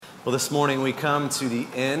Well, this morning we come to the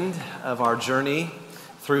end of our journey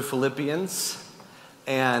through Philippians,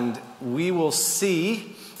 and we will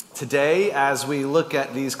see today as we look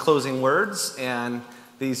at these closing words and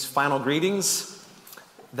these final greetings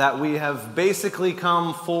that we have basically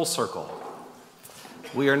come full circle.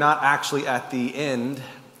 We are not actually at the end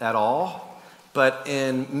at all, but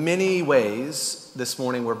in many ways this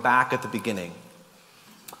morning we're back at the beginning.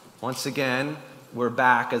 Once again, we're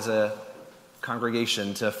back as a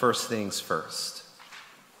congregation to first things first.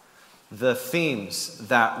 The themes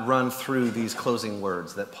that run through these closing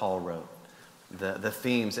words that Paul wrote, the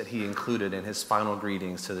themes that he included in his final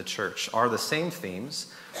greetings to the church are the same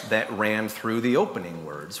themes that ran through the opening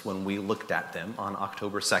words when we looked at them on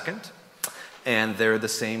October 2nd. And they're the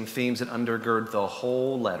same themes that undergird the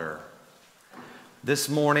whole letter. This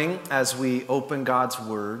morning, as we open God's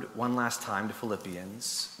word one last time to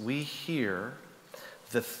Philippians, we hear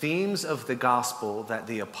the themes of the gospel that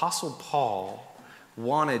the Apostle Paul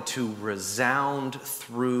wanted to resound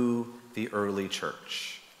through the early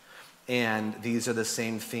church. And these are the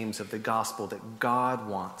same themes of the gospel that God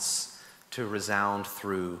wants to resound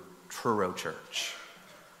through Truro Church.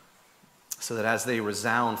 So that as they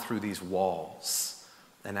resound through these walls,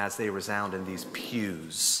 and as they resound in these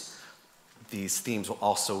pews, these themes will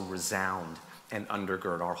also resound and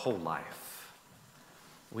undergird our whole life.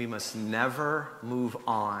 We must never move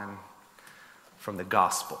on from the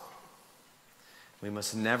gospel. We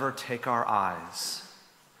must never take our eyes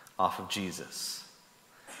off of Jesus.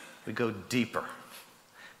 We go deeper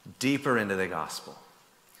into the gospel,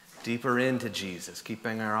 deeper into Jesus,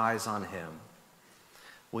 keeping our eyes on him.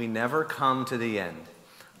 We never come to the end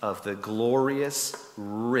of the glorious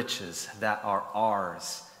riches that are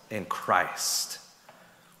ours in Christ.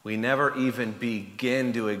 We never even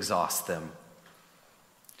begin to exhaust them.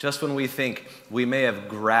 Just when we think we may have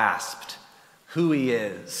grasped who he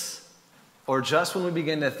is, or just when we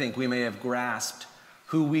begin to think we may have grasped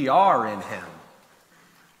who we are in him,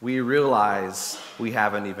 we realize we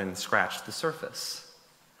haven't even scratched the surface.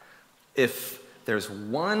 If there's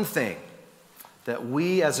one thing that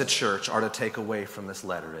we as a church are to take away from this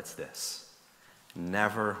letter, it's this: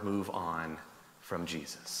 never move on from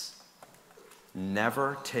Jesus.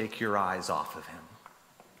 Never take your eyes off of him.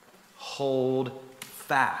 Hold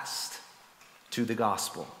fast to the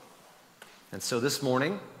gospel. And so this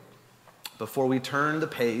morning, before we turn the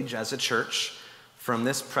page as a church from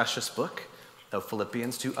this precious book of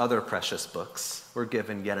Philippians to other precious books, we're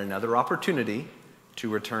given yet another opportunity to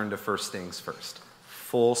return to first things first.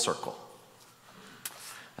 Full circle.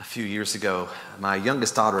 A few years ago, my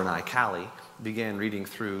youngest daughter and I, Callie, began reading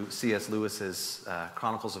through C.S. Lewis's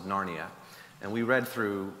Chronicles of Narnia. And we read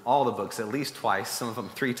through all the books at least twice, some of them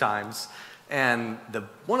 3 times. And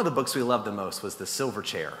one of the books we loved the most was The Silver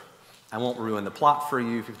Chair. I won't ruin the plot for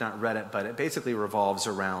you if you've not read it, but it basically revolves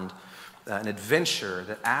around an adventure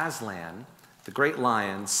that Aslan, the great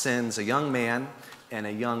lion, sends a young man and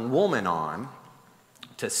a young woman on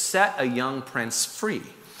to set a young prince free.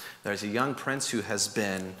 There's a young prince who has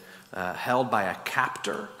been held by a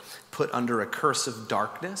captor, put under a curse of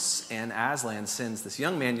darkness, and Aslan sends this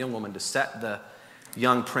young man, young woman to set the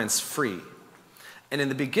young prince free. And in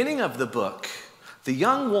the beginning of the book, the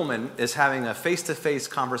young woman is having a face-to-face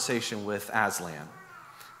conversation with Aslan,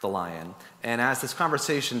 the lion. And as this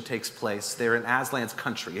conversation takes place, they're in Aslan's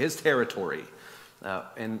country, his territory,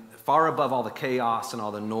 and far above all the chaos and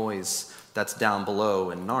all the noise that's down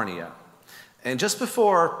below in Narnia. And just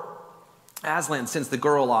before Aslan sends the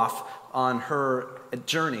girl off on her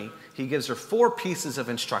journey, he gives her 4 pieces of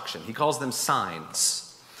instruction. He calls them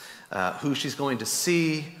signs, who she's going to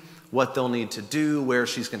see, what they'll need to do, where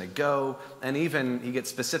she's going to go, and even he gets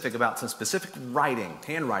specific about some specific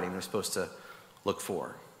handwriting they're supposed to look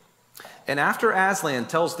for. And after Aslan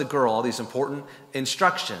tells the girl all these important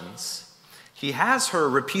instructions, he has her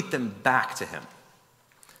repeat them back to him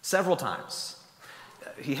several times.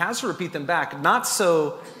 He has her repeat them back, not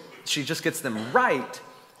so she just gets them right,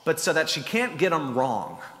 but so that she can't get them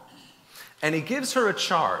wrong. And he gives her a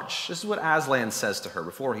charge. This is what Aslan says to her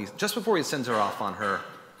just before he sends her off on her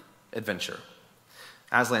adventure.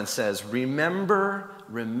 Aslan says, remember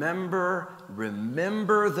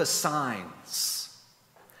the signs.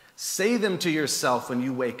 Say them to yourself when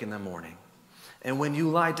you wake in the morning, and when you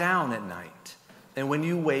lie down at night, and when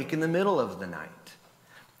you wake in the middle of the night.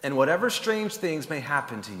 And whatever strange things may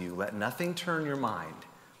happen to you, let nothing turn your mind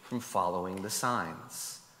from following the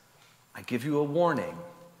signs. I give you a warning.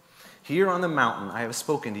 Here on the mountain I have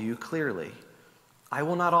spoken to you clearly. I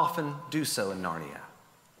will not often do so in Narnia.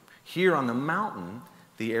 Here on the mountain,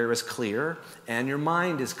 the air is clear and your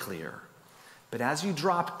mind is clear. But as you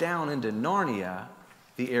drop down into Narnia,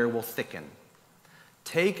 the air will thicken.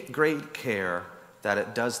 Take great care that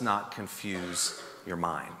it does not confuse your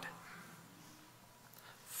mind.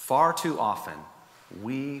 Far too often,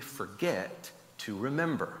 we forget to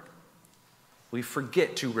remember. We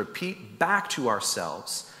forget to repeat back to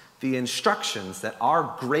ourselves the instructions that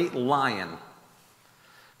our great lion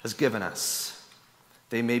has given us.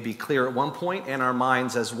 They may be clear at one point in our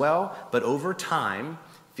minds as well, but over time,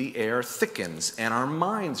 the air thickens and our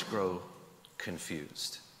minds grow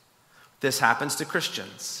confused. This happens to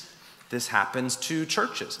Christians. This happens to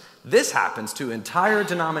churches. This happens to entire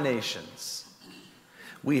denominations.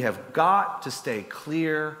 We have got to stay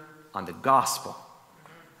clear on the gospel.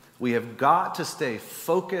 We have got to stay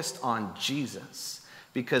focused on Jesus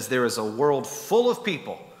because there is a world full of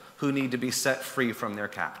people who need to be set free from their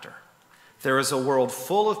captor. There is a world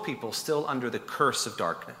full of people still under the curse of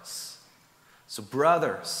darkness. So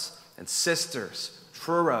brothers and sisters,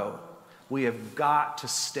 Truro, we have got to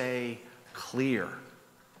stay clear.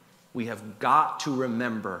 We have got to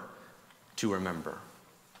remember to remember.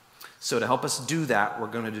 So to help us do that, we're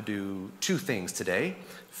going to do two things today.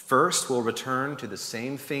 First, we'll return to the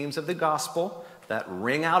same themes of the gospel that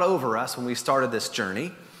ring out over us when we started this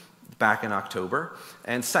journey back in October.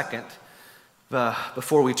 And second,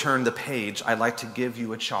 before we turn the page, I'd like to give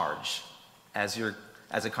you a charge as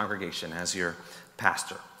a congregation, as your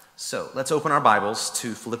pastor. So let's open our Bibles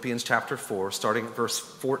to Philippians chapter 4, starting at verse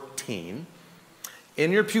 14.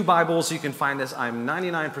 In your pew Bibles, you can find this, I'm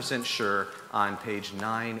 99% sure, on page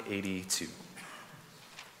 982.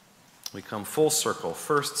 We come full circle,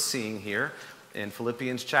 first seeing here in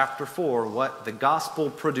Philippians chapter 4 what the gospel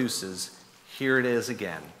produces. Here it is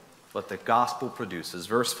again, what the gospel produces.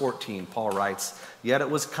 Verse 14, Paul writes, "Yet it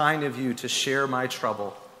was kind of you to share my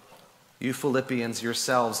trouble. You Philippians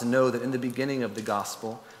yourselves know that in the beginning of the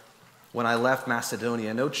gospel, when I left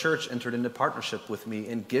Macedonia, no church entered into partnership with me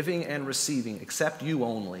in giving and receiving except you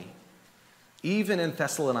only. Even in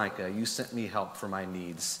Thessalonica, you sent me help for my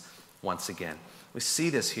needs once again." We see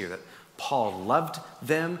this here, that Paul loved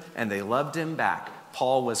them and they loved him back.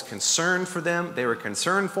 Paul was concerned for them. They were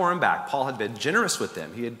concerned for him back. Paul had been generous with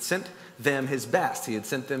them. He had sent them his best. He had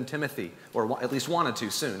sent them Timothy, or at least wanted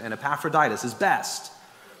to soon, and Epaphroditus, his best.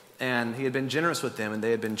 And he had been generous with them and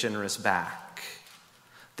they had been generous back.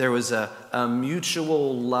 There was a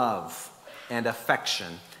mutual love and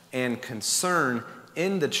affection and concern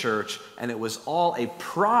in the church, and it was all a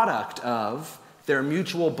product of their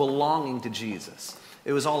mutual belonging to Jesus.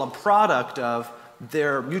 It was all a product of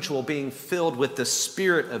their mutual being filled with the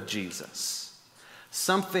Spirit of Jesus.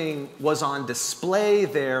 Something was on display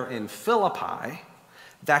there in Philippi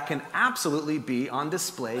that can absolutely be on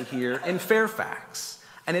display here in Fairfax,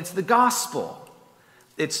 and it's the gospel.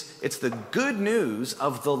 It's the good news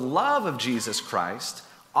of the love of Jesus Christ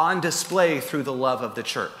on display through the love of the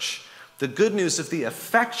church. The good news of the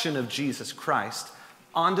affection of Jesus Christ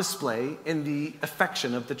on display in the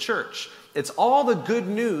affection of the church. It's all the good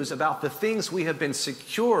news about the things we have been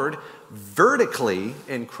secured vertically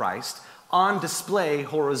in Christ on display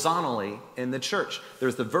horizontally in the church.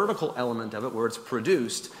 There's the vertical element of it where it's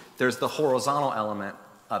produced. There's the horizontal element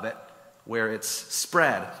of it where it's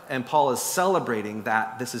spread. And Paul is celebrating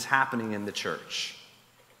that this is happening in the church.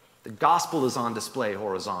 The gospel is on display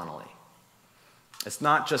horizontally. It's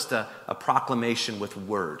not just a proclamation with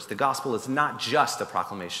words. The gospel is not just a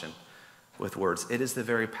proclamation with words. It is the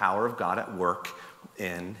very power of God at work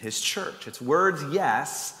in his church. It's words,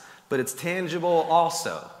 yes, but it's tangible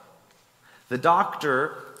also. The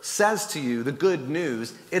doctor says to you the good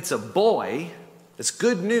news, it's a boy, it's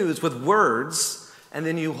good news with words, and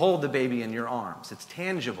then you hold the baby in your arms. It's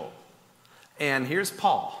tangible. And here's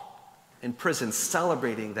Paul in prison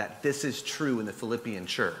celebrating that this is true in the Philippian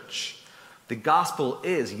church. The gospel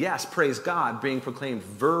is, yes, praise God, being proclaimed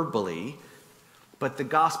verbally, but the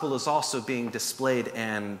gospel is also being displayed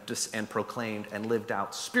and proclaimed and lived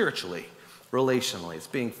out spiritually, relationally. It's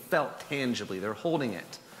being felt tangibly. They're holding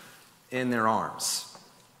it in their arms.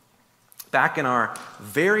 Back in our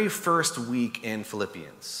very first week in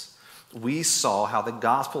Philippians, we saw how the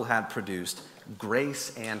gospel had produced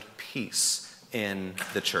grace and peace in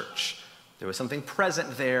the church. There was something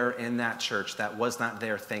present there in that church that was not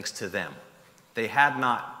there thanks to them. They had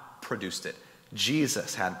not produced it.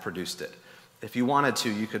 Jesus had produced it. If you wanted to,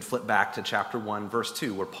 you could flip back to chapter 1, verse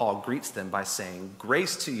 2, where Paul greets them by saying,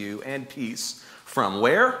 "Grace to you and peace from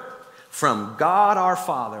where? From God our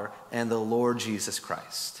Father and the Lord Jesus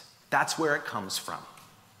Christ." That's where it comes from.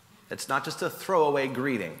 It's not just a throwaway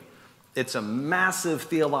greeting. It's a massive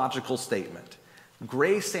theological statement.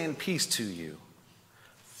 Grace and peace to you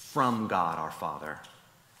from God our Father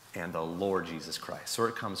and the Lord Jesus Christ. So where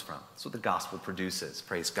it comes from. That's what the gospel produces.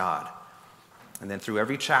 Praise God. And then through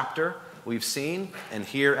every chapter we've seen, and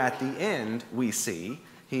here at the end we see,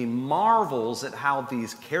 he marvels at how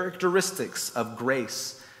these characteristics of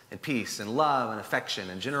grace and peace and love and affection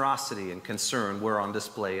and generosity and concern were on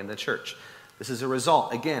display in the church. This is a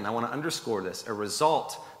result, again, I want to underscore this, a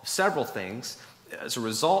result of several things, as a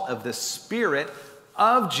result of the Spirit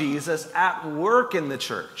of Jesus at work in the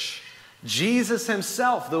church. Jesus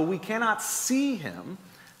himself, though we cannot see him,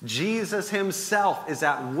 Jesus himself is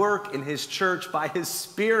at work in his church by his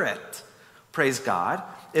Spirit. Praise God.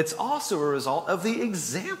 It's also a result of the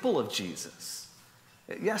example of Jesus.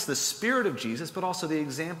 Yes, the Spirit of Jesus, but also the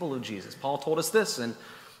example of Jesus. Paul told us this in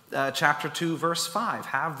chapter 2, verse 5.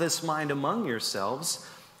 Have this mind among yourselves,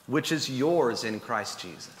 which is yours in Christ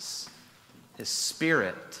Jesus. His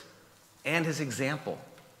Spirit and his example.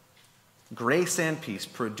 Grace and peace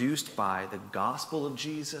produced by the gospel of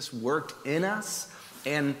Jesus, worked in us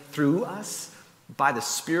and through us by the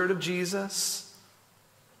Spirit of Jesus,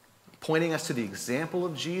 pointing us to the example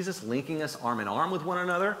of Jesus, linking us arm in arm with one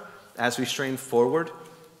another as we strain forward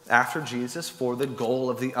after Jesus for the goal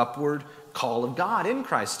of the upward call of God in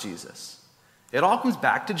Christ Jesus. It all comes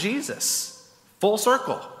back to Jesus, full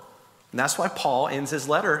circle. And that's why Paul ends his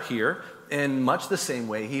letter here in much the same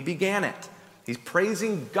way he began it. He's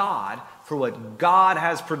praising God for what God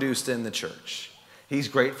has produced in the church. He's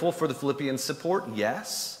grateful for the Philippians' support,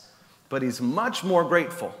 yes, but he's much more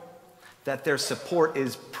grateful that their support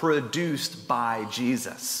is produced by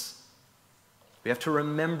Jesus. We have to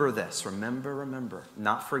remember this. Remember,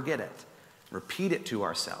 not forget it. Repeat it to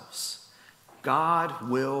ourselves. God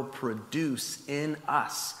will produce in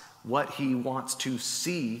us what he wants to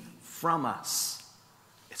see from us.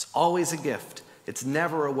 It's always a gift. It's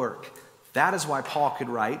never a work. That is why Paul could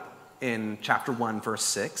write in chapter 1, verse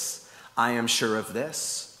 6, I am sure of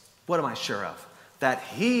this. What am I sure of? That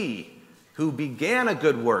he who began a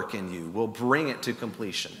good work in you will bring it to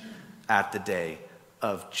completion at the day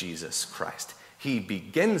of Jesus Christ. He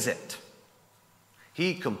begins it.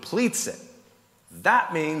 He completes it.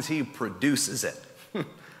 That means he produces it.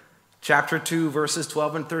 Chapter 2, verses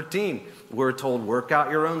 12 and 13, we're told, work out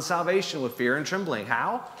your own salvation with fear and trembling.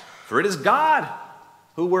 How? For it is God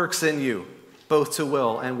who works in you, both to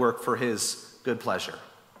will and work for his good pleasure.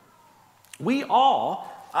 We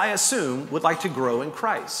all, I assume, would like to grow in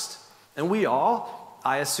Christ. And we all,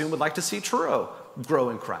 I assume, would like to see Truro grow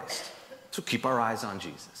in Christ. So keep our eyes on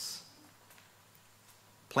Jesus.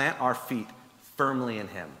 Plant our feet firmly in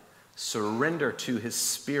him. Surrender to his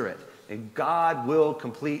Spirit. And God will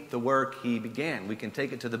complete the work he began. We can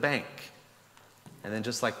take it to the bank. And then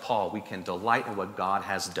just like Paul, we can delight in what God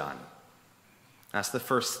has done. That's the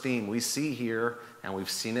first theme we see here, and we've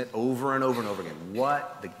seen it over and over and over again.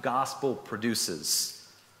 What the gospel produces.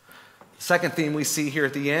 The second theme we see here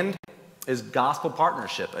at the end is gospel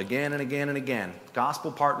partnership, again and again and again.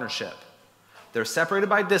 Gospel partnership. They're separated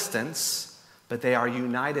by distance, but they are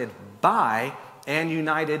united by and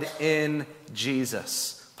united in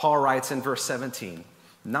Jesus. Paul writes in verse 17,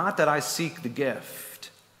 not that I seek the gift,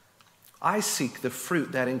 I seek the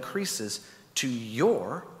fruit that increases to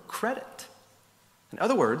your credit. In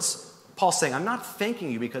other words, Paul's saying, I'm not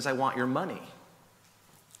thanking you because I want your money.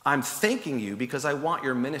 I'm thanking you because I want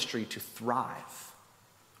your ministry to thrive.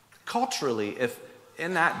 Culturally, if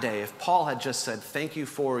in that day, if Paul had just said, thank you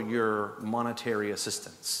for your monetary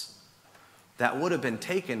assistance, that would have been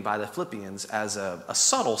taken by the Philippians as a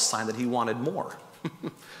subtle sign that he wanted more.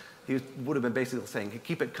 He would have been basically saying,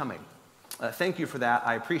 keep it coming. Thank you for that.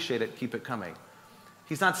 I appreciate it. Keep it coming.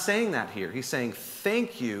 He's not saying that here. He's saying,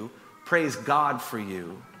 thank you. Praise God for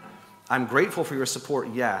you. I'm grateful for your support,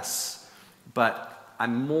 yes, but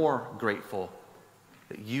I'm more grateful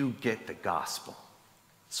that you get the gospel.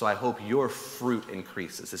 So I hope your fruit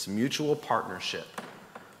increases, this mutual partnership.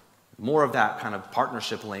 More of that kind of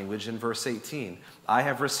partnership language in verse 18. I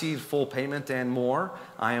have received full payment and more.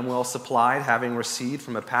 I am well supplied, having received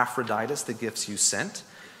from Epaphroditus the gifts you sent,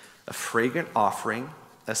 a fragrant offering,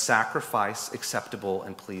 a sacrifice acceptable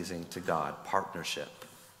and pleasing to God. Partnership.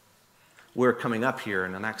 We're coming up here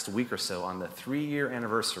in the next week or so on the 3-year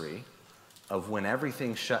anniversary of when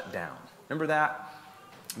everything shut down. Remember that?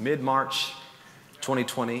 Mid-March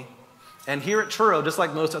 2020. And here at Truro, just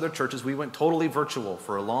like most other churches, we went totally virtual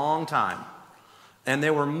for a long time. And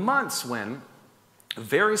there were months when a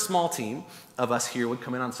very small team of us here would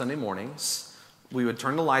come in on Sunday mornings. We would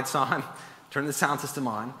turn the lights on, turn the sound system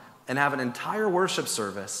on, and have an entire worship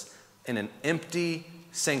service in an empty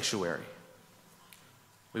sanctuary.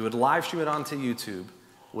 We would live stream it onto YouTube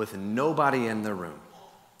with nobody in the room.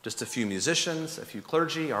 Just a few musicians, a few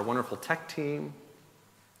clergy, our wonderful tech team.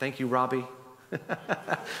 Thank you, Robbie.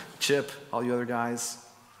 Chip, all you other guys.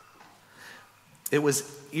 It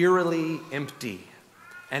was eerily empty,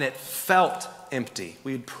 and it felt empty.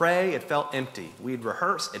 We'd pray, it felt empty. We'd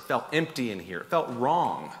rehearse, it felt empty in here. It felt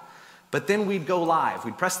wrong. But then we'd go live.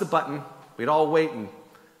 We'd press the button. We'd all wait and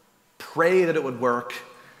pray that it would work,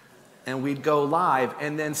 and we'd go live,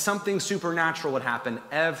 and then something supernatural would happen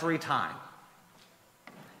every time.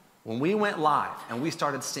 When we went live and we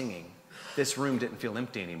started singing, this room didn't feel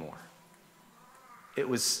empty anymore. It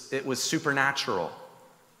was supernatural.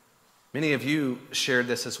 Many of you shared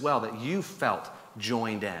this as well, that you felt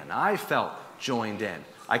joined in. I felt joined in.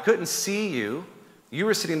 I couldn't see you. You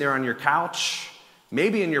were sitting there on your couch,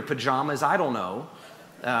 maybe in your pajamas, I don't know.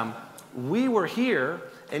 We were here,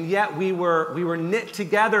 and yet we were knit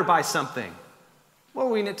together by something. What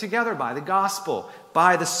were we knit together by? The gospel,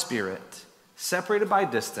 by the Spirit, separated by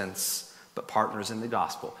distance, but partners in the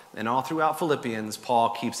gospel. And all throughout Philippians,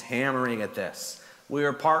 Paul keeps hammering at this. We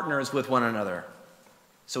are partners with one another.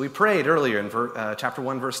 So we prayed earlier in chapter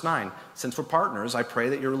 1, verse 9, since we're partners, I pray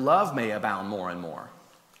that your love may abound more and more.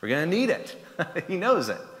 We're going to need it. He knows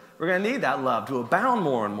it. We're going to need that love to abound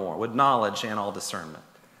more and more with knowledge and all discernment.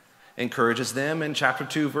 Encourages them in chapter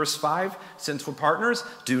 2, verse 5, since we're partners,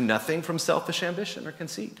 do nothing from selfish ambition or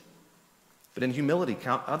conceit, but in humility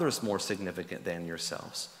count others more significant than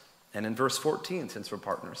yourselves. And in verse 14, since we're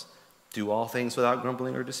partners, do all things without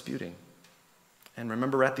grumbling or disputing. And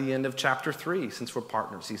remember at the end of chapter 3, since we're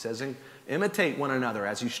partners, he says, imitate one another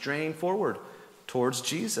as you strain forward towards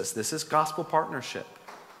Jesus. This is gospel partnership.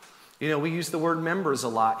 You know, we use the word members a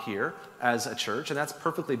lot here as a church, and that's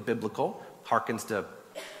perfectly biblical. Harkens to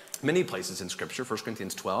many places in Scripture. 1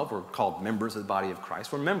 Corinthians 12, we're called members of the body of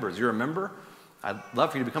Christ. We're members. You're a member. I'd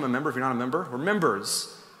love for you to become a member if you're not a member. We're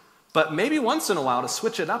members. But maybe once in a while, to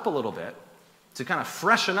switch it up a little bit, to kind of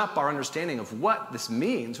freshen up our understanding of what this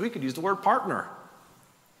means, we could use the word partner.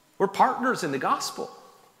 We're partners in the gospel.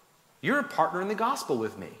 You're a partner in the gospel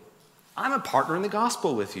with me. I'm a partner in the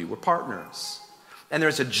gospel with you. We're partners. And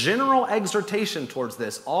there's a general exhortation towards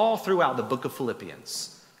this all throughout the book of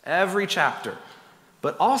Philippians, every chapter.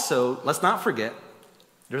 But also, let's not forget,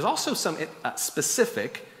 there's also some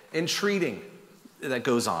specific entreating that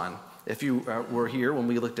goes on. If you were here when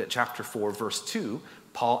we looked at chapter 4, verse 2,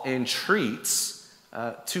 Paul entreats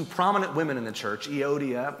two prominent women in the church,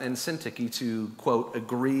 Euodia and Syntyche, to, quote,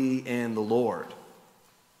 agree in the Lord.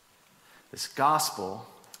 This gospel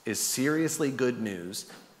is seriously good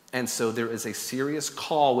news, and so there is a serious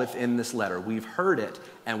call within this letter. We've heard it,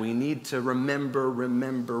 and we need to remember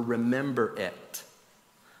it,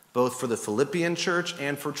 both for the Philippian church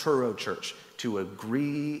and for Truro Church, to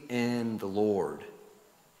agree in the Lord.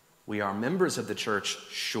 We are members of the church,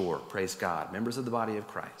 sure, praise God, members of the body of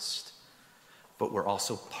Christ. But we're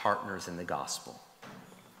also partners in the gospel.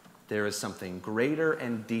 There is something greater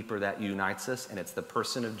and deeper that unites us, and it's the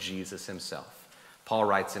person of Jesus himself. Paul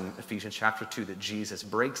writes in Ephesians chapter 2 that Jesus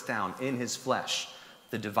breaks down in his flesh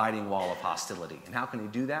the dividing wall of hostility. And how can he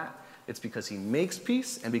do that? It's because he makes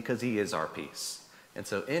peace and because he is our peace. And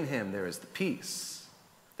so in him there is the peace.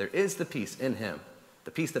 There is the peace in him,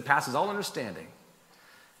 the peace that passes all understanding,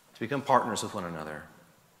 to become partners with one another.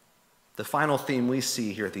 The final theme we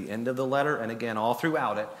see here at the end of the letter, and again all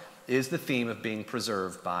throughout it, is the theme of being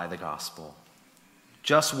preserved by the gospel.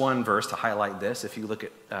 Just one verse to highlight this, if you look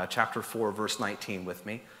at chapter 4, verse 19 with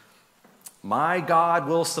me. My God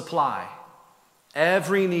will supply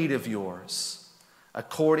every need of yours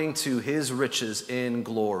according to his riches in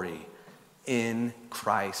glory in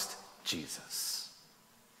Christ Jesus.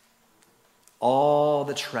 All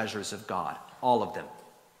the treasures of God, all of them,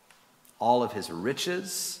 all of his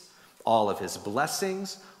riches, all of his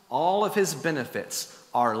blessings, all of his benefits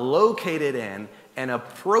are located in and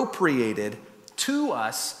appropriated to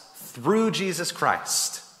us through Jesus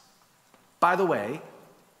Christ. By the way,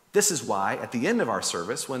 this is why at the end of our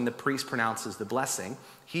service, when the priest pronounces the blessing,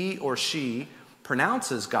 he or she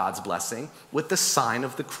pronounces God's blessing with the sign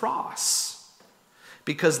of the cross.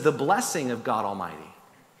 Because the blessing of God Almighty,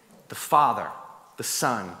 the Father, the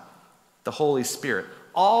Son, the Holy Spirit,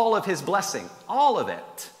 all of his blessing, all of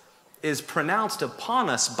it, is pronounced upon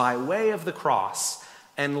us by way of the cross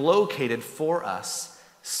and located for us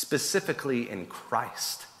specifically in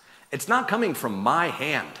Christ. It's not coming from my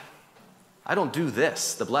hand. I don't do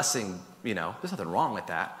this. The blessing, there's nothing wrong with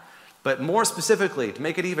that. But more specifically, to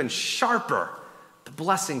make it even sharper, the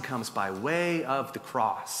blessing comes by way of the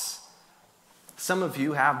cross. Some of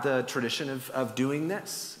you have the tradition of doing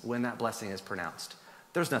this when that blessing is pronounced.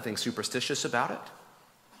 There's nothing superstitious about it.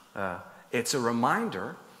 It's a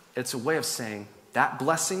reminder. It's a way of saying, that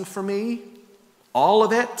blessing for me, all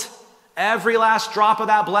of it, Every last drop of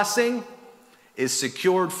that blessing is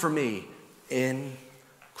secured for me in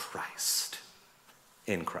Christ.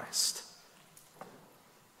 In Christ.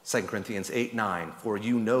 2 Corinthians 8:9, for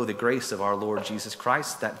you know the grace of our Lord Jesus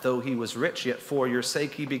Christ, that though he was rich, yet for your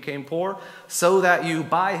sake he became poor, so that you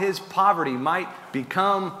by his poverty might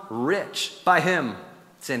become rich. By him,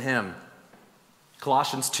 it's in him.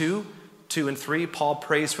 Colossians 2:2 and 3, Paul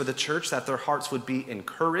prays for the church that their hearts would be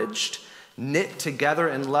encouraged, knit together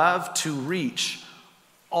in love to reach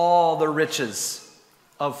all the riches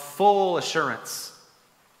of full assurance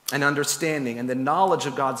and understanding and the knowledge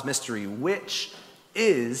of God's mystery, which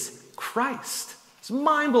is Christ. It's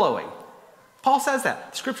mind-blowing. Paul says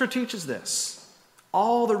that. Scripture teaches this.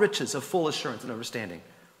 All the riches of full assurance and understanding,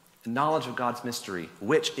 the knowledge of God's mystery,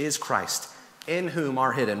 which is Christ, in whom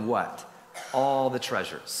are hidden what? All the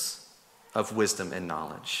treasures of wisdom and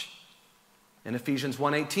knowledge. In Ephesians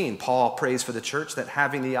 1:18, Paul prays for the church that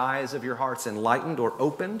having the eyes of your hearts enlightened or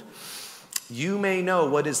opened, you may know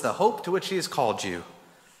what is the hope to which he has called you,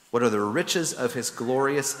 what are the riches of his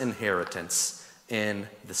glorious inheritance in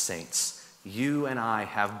the saints. You and I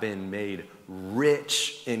have been made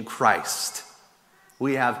rich in Christ.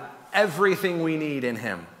 We have everything we need in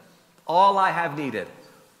him. All I have needed,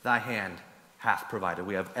 thy hand hath provided.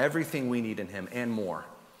 We have everything we need in him and more.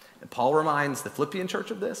 And Paul reminds the Philippian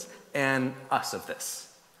church of this and us of this.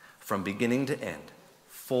 From beginning to end,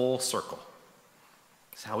 full circle.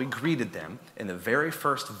 That's how he greeted them in the very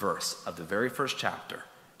first verse of the very first chapter.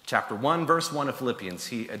 Chapter 1, verse 1 of Philippians,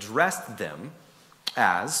 he addressed them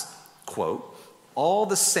as, quote, all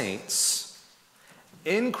the saints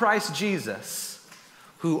in Christ Jesus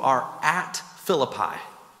who are at Philippi.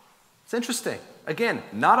 It's interesting. Again,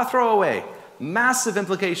 not a throwaway. Massive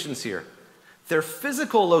implications here. Their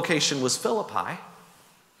physical location was Philippi.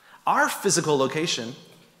 Our physical location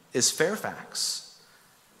is Fairfax.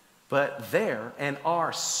 But their and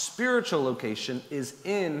our spiritual location is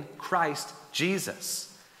in Christ Jesus.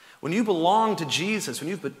 When you belong to Jesus, when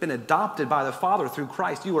you've been adopted by the Father through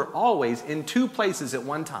Christ, you are always in two places at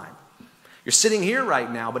one time. You're sitting here right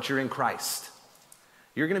now, but you're in Christ.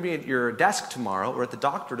 You're going to be at your desk tomorrow, or at the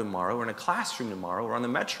doctor tomorrow, or in a classroom tomorrow, or on the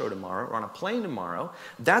metro tomorrow, or on a plane tomorrow.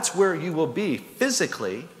 That's where you will be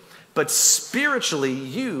physically, but spiritually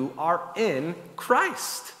you are in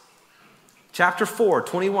Christ. Chapter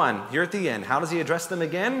 4:21, here at the end, how does he address them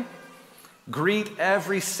again? Greet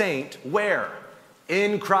every saint where?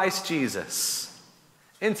 In Christ Jesus.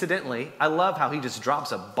 Incidentally, I love how he just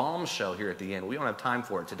drops a bombshell here at the end. We don't have time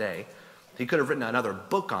for it today. He could have written another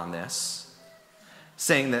book on this,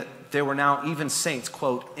 saying that there were now even saints,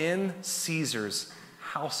 quote, in Caesar's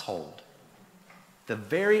household. The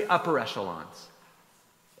very upper echelons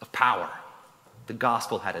of power, the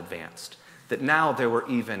gospel had advanced. That now there were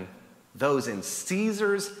even those in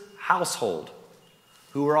Caesar's household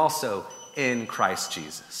who were also in Christ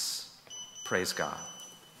Jesus. Praise God.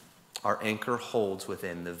 Our anchor holds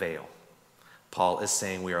within the veil. Paul is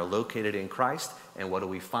saying we are located in Christ, and what do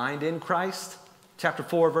we find in Christ? Chapter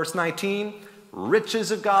 4, verse 19,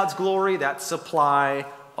 riches of God's glory that supply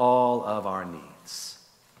all of our needs.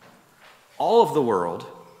 All of the world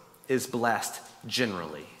is blessed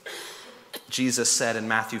generally. Jesus said in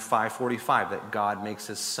Matthew 5:45 that God makes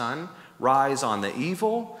his sun rise on the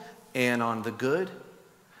evil and on the good,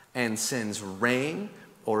 and sends rain,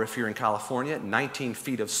 or if you're in California, 19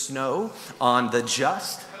 feet of snow on the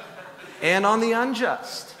just and on the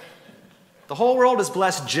unjust. The whole world is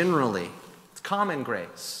blessed generally. It's common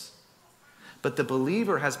grace. But the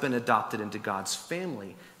believer has been adopted into God's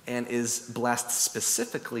family and is blessed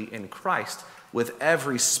specifically in Christ with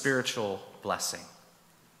every spiritual blessing.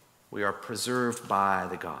 We are preserved by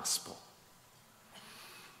the gospel.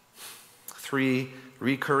 3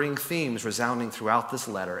 recurring themes resounding throughout this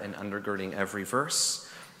letter and undergirding every verse.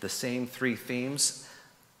 The same 3 themes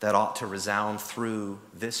that ought to resound through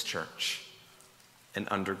this church and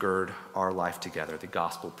undergird our life together. The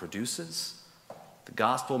gospel produces. The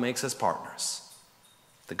gospel makes us partners.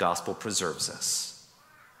 The gospel preserves us.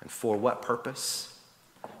 And for what purpose?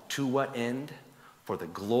 To what end? For the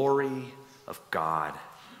glory of God.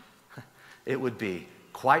 It would be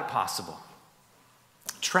quite possible,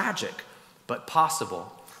 tragic, but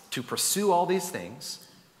possible to pursue all these things,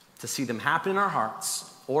 to see them happen in our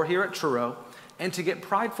hearts or here at Truro, and to get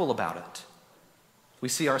prideful about it. We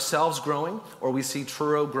see ourselves growing, or we see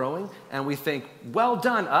Truro growing, and we think, well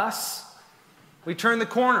done, us. We turned the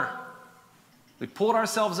corner. We pulled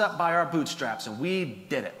ourselves up by our bootstraps, and we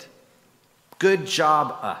did it. Good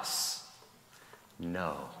job, us.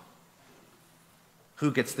 No.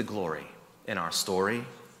 Who gets the glory in our story?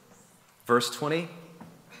 Verse 20,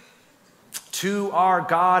 To our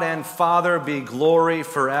God and Father be glory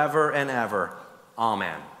forever and ever.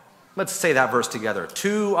 Amen. Let's say that verse together.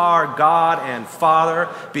 To our God and Father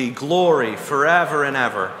be glory forever and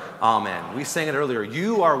ever. Amen. We sang it earlier.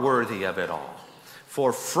 You are worthy of it all.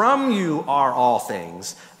 For from you are all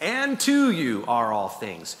things, and to you are all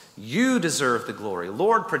things. You deserve the glory.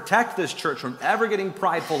 Lord, protect this church from ever getting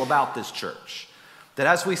prideful about this church. That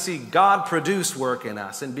as we see God produce work in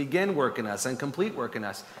us and begin work in us and complete work in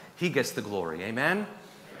us, he gets the glory. Amen? Amen?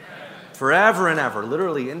 Forever and ever,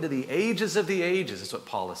 literally into the ages of the ages is what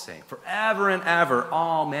Paul is saying. Forever and ever,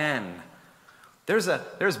 amen.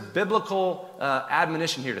 There's biblical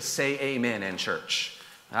admonition here to say amen in church.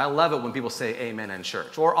 I love it when people say amen in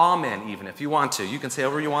church, or amen even if you want to. You can say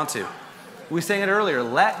whatever you want to. We sang it earlier.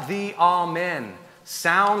 Let the amen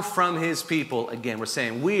sound from his people. Again, we're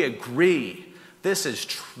saying we agree. This is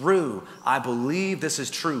true. I believe this is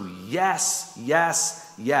true. Yes,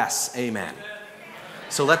 yes, yes. Amen.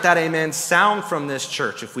 So let that amen sound from this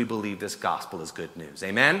church if we believe this gospel is good news.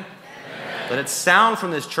 Amen? Amen. Let it sound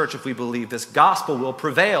from this church if we believe this gospel will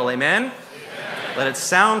prevail. Amen? Amen. Let it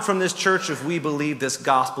sound from this church if we believe this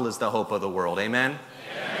gospel is the hope of the world. Amen?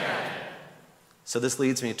 Amen. So this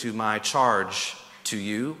leads me to my charge to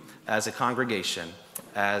you as a congregation,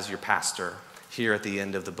 as your pastor, here at the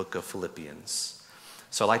end of the book of Philippians.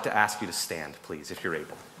 So I'd like to ask you to stand, please, if you're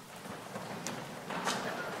able.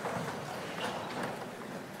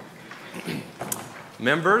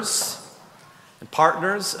 Members and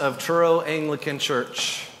partners of Truro Anglican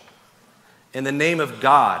Church, in the name of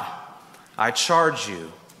God, I charge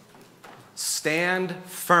you, stand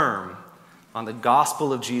firm on the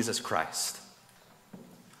gospel of Jesus Christ.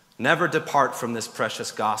 Never depart from this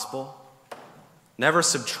precious gospel. Never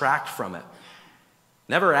subtract from it.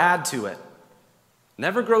 Never add to it.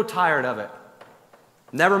 Never grow tired of it.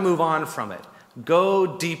 Never move on from it.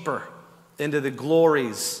 Go deeper into the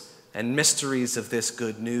glories and mysteries of this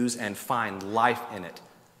good news and find life in it.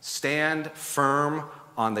 Stand firm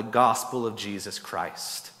on the gospel of Jesus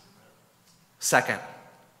Christ. Second,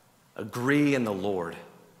 agree in the Lord.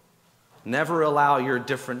 Never allow your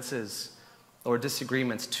differences or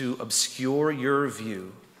disagreements to obscure your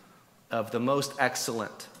view of the most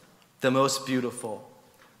excellent, the most beautiful,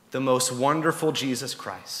 the most wonderful Jesus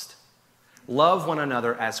Christ. Love one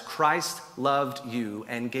another as Christ loved you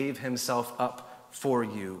and gave himself up for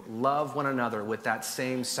you. Love one another with that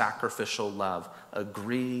same sacrificial love.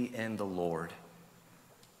 Agree in the Lord.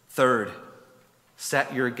 Third,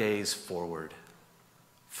 set your gaze forward.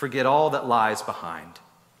 Forget all that lies behind.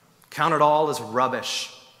 Count it all as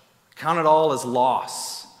rubbish. Count it all as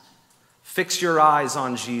loss. Fix your eyes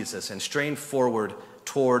on Jesus and strain forward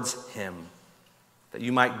towards him, that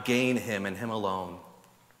you might gain him and him alone.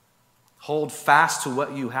 Hold fast to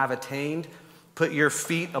what you have attained. Put your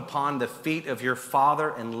feet upon the feet of your Father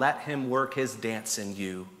and let him work his dance in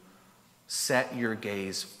you. Set your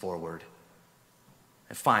gaze forward.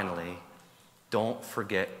 And finally, don't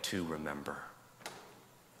forget to remember.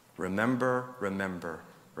 Remember, remember,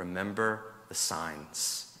 remember the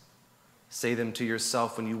signs. Say them to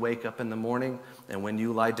yourself when you wake up in the morning and when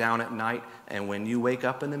you lie down at night and when you wake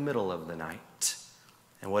up in the middle of the night.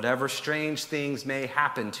 And whatever strange things may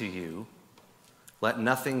happen to you, let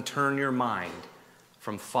nothing turn your mind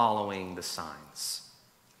from following the signs.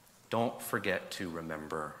 Don't forget to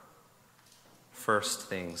remember. First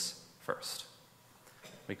things first.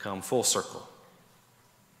 We come full circle.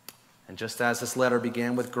 And just as this letter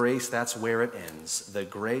began with grace, that's where it ends. The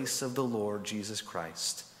grace of the Lord Jesus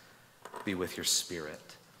Christ be with your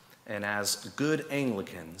spirit. And as good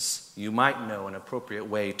Anglicans, you might know an appropriate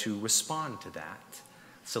way to respond to that.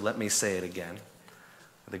 So let me say it again.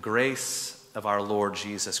 The grace of our Lord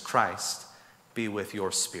Jesus Christ be with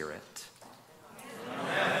your spirit.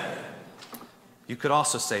 Amen. You could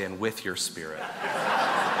also say, and with your spirit.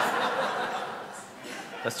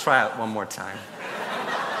 Let's try it one more time.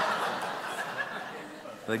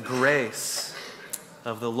 The grace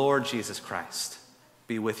of the Lord Jesus Christ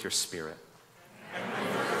be with your spirit.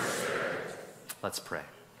 Let's pray.